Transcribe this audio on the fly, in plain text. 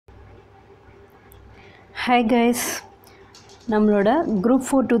Hi guys, நம்மளோட group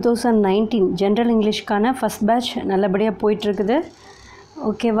 4 2019 general englishக்கான first batch நல்லபடியா போயிட்டு இருக்குது.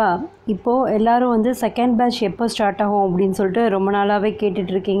 ஓகேவா? இப்போ எல்லாரும் வந்து செகண்ட் batch எப்போ ஸ்டார்ட் ஆகும் அப்படினு சொல்லிட்டு ரொம்ப நாளாவே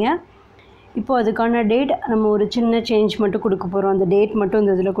கேட்டிட்டு இருக்கீங்க. இப்போ அதுக்கான டேட் நம்ம ஒரு சின்ன சேஞ்ச் மட்டும் கொடுக்க போறோம். அந்த டேட் மட்டும்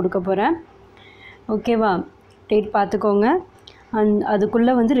இந்த இதுல கொடுக்க போறேன். ஓகேவா? டேட் பாத்துக்கோங்க.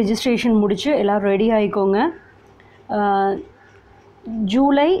 அதுக்குள்ள வந்து ரெஜிஸ்ட்ரேஷன் முடிச்சு எல்லாரும் ரெடி ஆயிக்கோங்க.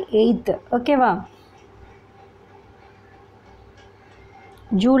 ஜூலை 8th ஓகேவா?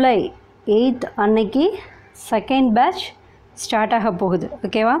 ஜூலை 8th அன்னைக்கு செகண்ட் பேட்ச் ஸ்டார்ட் ஆக போகுது.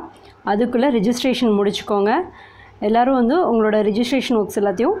 ஓகேவா? அதுக்குள்ளே ரெஜிஸ்ட்ரேஷன் முடிச்சுக்கோங்க. எல்லோரும் வந்து உங்களோட ரெஜிஸ்ட்ரேஷன் ஒர்க்ஸ்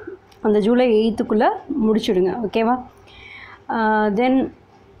எல்லாத்தையும் அந்த ஜூலை 8க்குள்ளே முடிச்சுடுங்க. ஓகேவா? தென்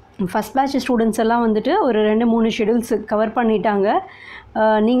ஃபஸ்ட் பேட்ச் ஸ்டூடெண்ட்ஸ் எல்லாம் வந்துட்டு ஒரு 2-3 ஷெடியூல்ஸ் கவர் பண்ணிட்டாங்க.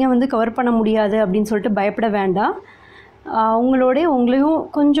 நீங்கள் வந்து கவர் பண்ண முடியாது அப்படின்னு சொல்லிட்டு பயப்பட வேண்டாம். உங்களையும்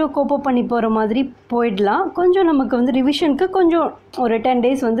கொஞ்சம் கோப்பப் பண்ணி போகிற மாதிரி போயிடலாம். கொஞ்சம் நமக்கு வந்து ரிவிஷனுக்கு கொஞ்சம் ஒரு 10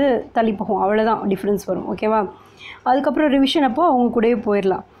 days வந்து தள்ளி போகும். அவ்வளோதான் டிஃப்ரென்ஸ் வரும். ஓகேவா? அதுக்கப்புறம் ரிவிஷன் அப்போ அவங்க கூடயே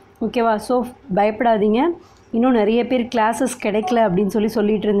போயிடலாம். ஓகேவா? ஸோ பயப்படாதீங்க. இன்னும் நிறைய பேர் கிளாஸஸ் கிடைக்கல அப்படின்னு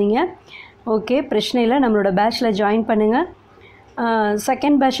சொல்லிட்டு இருந்தீங்க. ஓகே, பிரச்சனை இல்லை. நம்மளோட பேட்சில் ஜாயின் பண்ணுங்கள்.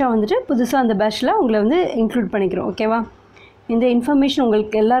 செகண்ட் பேட்சாக வந்துட்டு புதுசாக அந்த பேட்சில் உங்களை வந்து இன்க்ளூட் பண்ணிக்கிறோம். ஓகேவா? இந்த இன்ஃபர்மேஷன்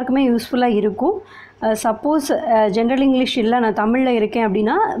உங்களுக்கு எல்லாருக்குமே யூஸ்ஃபுல்லாக இருக்கும். சப்போஸ் ஜென்ரல் இங்கிலீஷ் இல்லை, நான் தமிழில் இருக்கேன்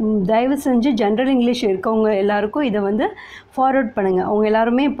அப்படின்னா தயவு செஞ்சு ஜென்ரல் இங்கிலீஷ் இருக்கவங்க எல்லாருக்கும் இதை வந்து ஃபார்வர்ட் பண்ணுங்கள். அவங்க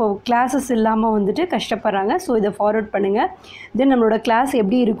எல்லாருமே இப்போது கிளாஸஸ் இல்லாமல் வந்துட்டு கஷ்டப்படுறாங்க. ஸோ இதை ஃபார்வர்ட் பண்ணுங்கள். தென் நம்மளோட கிளாஸ்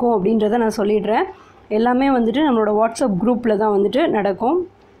எப்படி இருக்கும் அப்படின்றத நான் சொல்லிடுறேன். எல்லாமே வந்துட்டு நம்மளோட வாட்ஸ்அப் குரூப்பில் தான் வந்துட்டு நடக்கும்.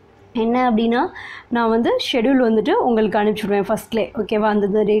 என்ன அப்படின்னா நான் வந்து ஷெடியூல் வந்துட்டு உங்களுக்கு அனுப்பிச்சிடுவேன் ஃபஸ்ட்லே. ஓகேவா?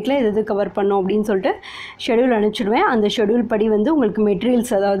 அந்த டேட்டில் இது கவர் பண்ணோம் அப்படின்னு சொல்லிட்டு ஷெடியூல் அனுப்பிச்சிடுவேன். அந்த ஷெடியூல் படி வந்து உங்களுக்கு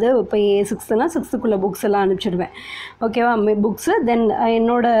மெட்டீரியல்ஸ், அதாவது இப்போ 6th புக்ஸ் எல்லாம் அனுப்பிச்சிடுவேன். ஓகேவா? புக்ஸு தென்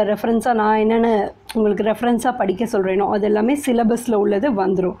என்னோடய ரெஃபரன்ஸாக நான் என்னென்ன உங்களுக்கு ரெஃபரன்ஸாக படிக்க சொல்கிறேனோ அது எல்லாமே சிலபஸில் உள்ளது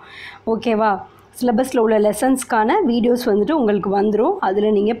வந்துடும். ஓகேவா? சிலபஸில் உள்ள லெசன்ஸ்க்கான வீடியோஸ் வந்துட்டு உங்களுக்கு வந்துடும்.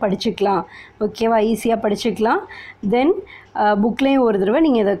 அதில் நீங்கள் படிச்சுக்கலாம். ஓகேவா? ஈஸியாக படிச்சுக்கலாம். தென் புக்லேயும் ஒரு தடவை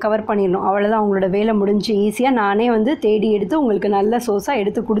நீங்கள் இதை கவர் பண்ணிடணும். அவ்வளோதான், உங்களோட வேலை முடிஞ்சு. ஈஸியாக நானே வந்து தேடி எடுத்து உங்களுக்கு நல்ல சோர்ஸாக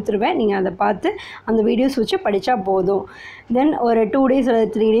எடுத்து கொடுத்துருவேன். நீங்கள் அதை பார்த்து அந்த வீடியோஸ் வச்சு படித்தா போதும். தென் ஒரு 2 days அல்லது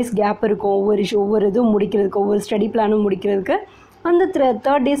 3 days கேப் இருக்கும் ஒவ்வொரு இதுவும் முடிக்கிறதுக்கு, ஒவ்வொரு ஸ்டடி பிளானும் முடிக்கிறதுக்கு. அந்த 3rd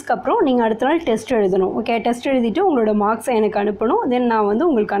டேஸ்க்கு அப்புறம் நீங்கள் அடுத்த நாள் டெஸ்ட் எழுதணும். ஓகே, டெஸ்ட் எழுதிட்டு உங்களோட மார்க்ஸை எனக்கு அனுப்பணும். தென் நான் வந்து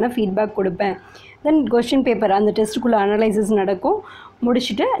உங்களுக்கான ஃபீட்பேக் கொடுப்பேன். தென் கொஸ்டின் பேப்பர் அந்த டெஸ்ட்டுக்குள்ளே அனலைசிஸ் நடக்கும்.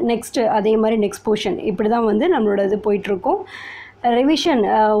 முடிச்சுட்டு நெக்ஸ்ட்டு அதே மாதிரி நெக்ஸ்ட் போர்ஷன் இப்படி தான் வந்து நம்மளோட இது போயிட்டுருக்கும். ரிவிஷன்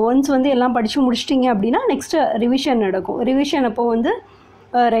ஒன்ஸ் வந்து எல்லாம் படித்து முடிச்சிட்டிங்க அப்படின்னா நெக்ஸ்ட்டு ரிவிஷன் நடக்கும். ரிவிஷன் அப்போ வந்து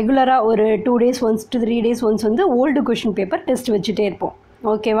ரெகுலராக ஒரு 2 days once to 3 days once வந்து ஓல்டு கொஷின் பேப்பர் டெஸ்ட் வச்சுட்டே இருப்போம்.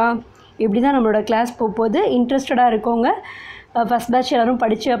 ஓகேவா? இப்படி தான் நம்மளோட கிளாஸ் போகும்போது இன்ட்ரெஸ்டடாக இருக்கவங்க, ஃபஸ்ட் பேட்ச் எல்லோரும்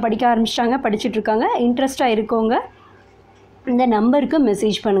படிக்க ஆரம்பிச்சிட்டாங்க, படிச்சுட்ருக்காங்க. இன்ட்ரெஸ்ட்டாக இருக்கவங்க இந்த நம்பருக்கு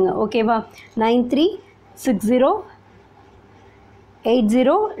மெசேஜ் பண்ணுங்கள். ஓகேவா?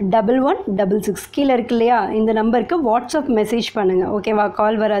 9360801166 கீழே இருக்கு இல்லையா, இந்த நம்பருக்கு வாட்ஸ்அப் மெசேஜ் பண்ணுங்கள். ஓகேவா?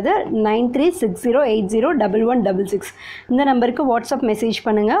 கால் வராது. 9360801166 இந்த நம்பருக்கு வாட்ஸ்அப் மெசேஜ்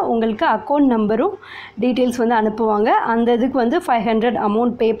பண்ணுங்கள். உங்களுக்கு அக்கௌண்ட் நம்பரும் டீட்டெயில்ஸ் வந்து அனுப்புவாங்க. அந்த இதுக்கு வந்து 500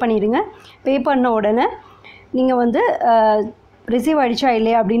 அமௌண்ட் பே பண்ணிடுங்க. பே பண்ண உடனே நீங்கள் வந்து ரிசீவ் ஆகிடுச்சா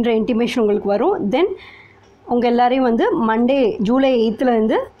இல்லையா அப்படின்ற இன்டிமேஷன் உங்களுக்கு வரும். தென் உங்கள் எல்லாரையும் வந்து மண்டே ஜூலை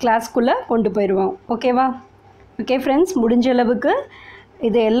 8th கிளாஸ்க்குள்ளே கொண்டு போயிடுவோம். ஓகேவா? ஓகே ஃப்ரெண்ட்ஸ், முடிஞ்ச அளவுக்கு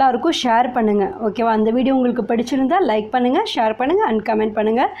இதை எல்லாருக்கும் ஷேர் பண்ணுங்கள். ஓகேவா? அந்த வீடியோ உங்களுக்கு பிடிச்சிருந்தால் லைக் பண்ணுங்கள், ஷேர் பண்ணுங்கள் அண்ட் கமெண்ட்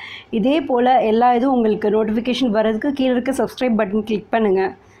பண்ணுங்கள். இதே போல் எல்லா இதுவும் உங்களுக்கு நோட்டிஃபிகேஷன் வர்றதுக்கு கீழே இருக்க சப்ஸ்கிரைப் பட்டன் கிளிக்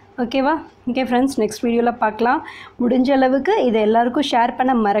பண்ணுங்கள். ஓகேவா? ஓகே ஃப்ரெண்ட்ஸ், நெக்ஸ்ட் வீடியோவில் பார்க்கலாம். முடிஞ்ச அளவுக்கு இதை எல்லாருக்கும் ஷேர்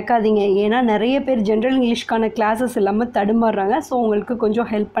பண்ண மறக்காதீங்க. ஏன்னா நிறைய பேர் ஜென்ரல் இங்கிலீஷ்க்கான கிளாஸஸ் இல்லாமல் தடுமாறுறாங்க. ஸோ உங்களுக்கு கொஞ்சம்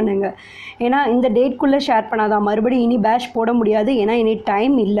ஹெல்ப் பண்ணுங்கள். ஏன்னா இந்த டேட்குள்ளே ஷேர் பண்ணாதான் மறுபடியும் இனி பேட்ச் போட முடியாது. ஏன்னா இனி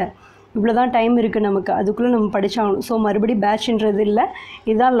டைம் இல்லை, இவ்வளோ தான் டைம் இருக்குது நமக்கு. அதுக்குள்ளே நம்ம படித்தாகணும். ஸோ மறுபடியும் பேட்ச்ன்றது இல்லை,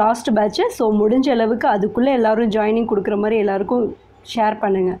 இதுதான் லாஸ்ட் பேட்ச்சு. ஸோ முடிஞ்ச அளவுக்கு அதுக்குள்ளே எல்லோரும் ஜாயினிங் கொடுக்குற மாதிரி எல்லாருக்கும் ஷேர்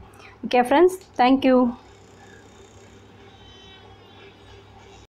பண்ணுங்கள். Okay friends, thank you.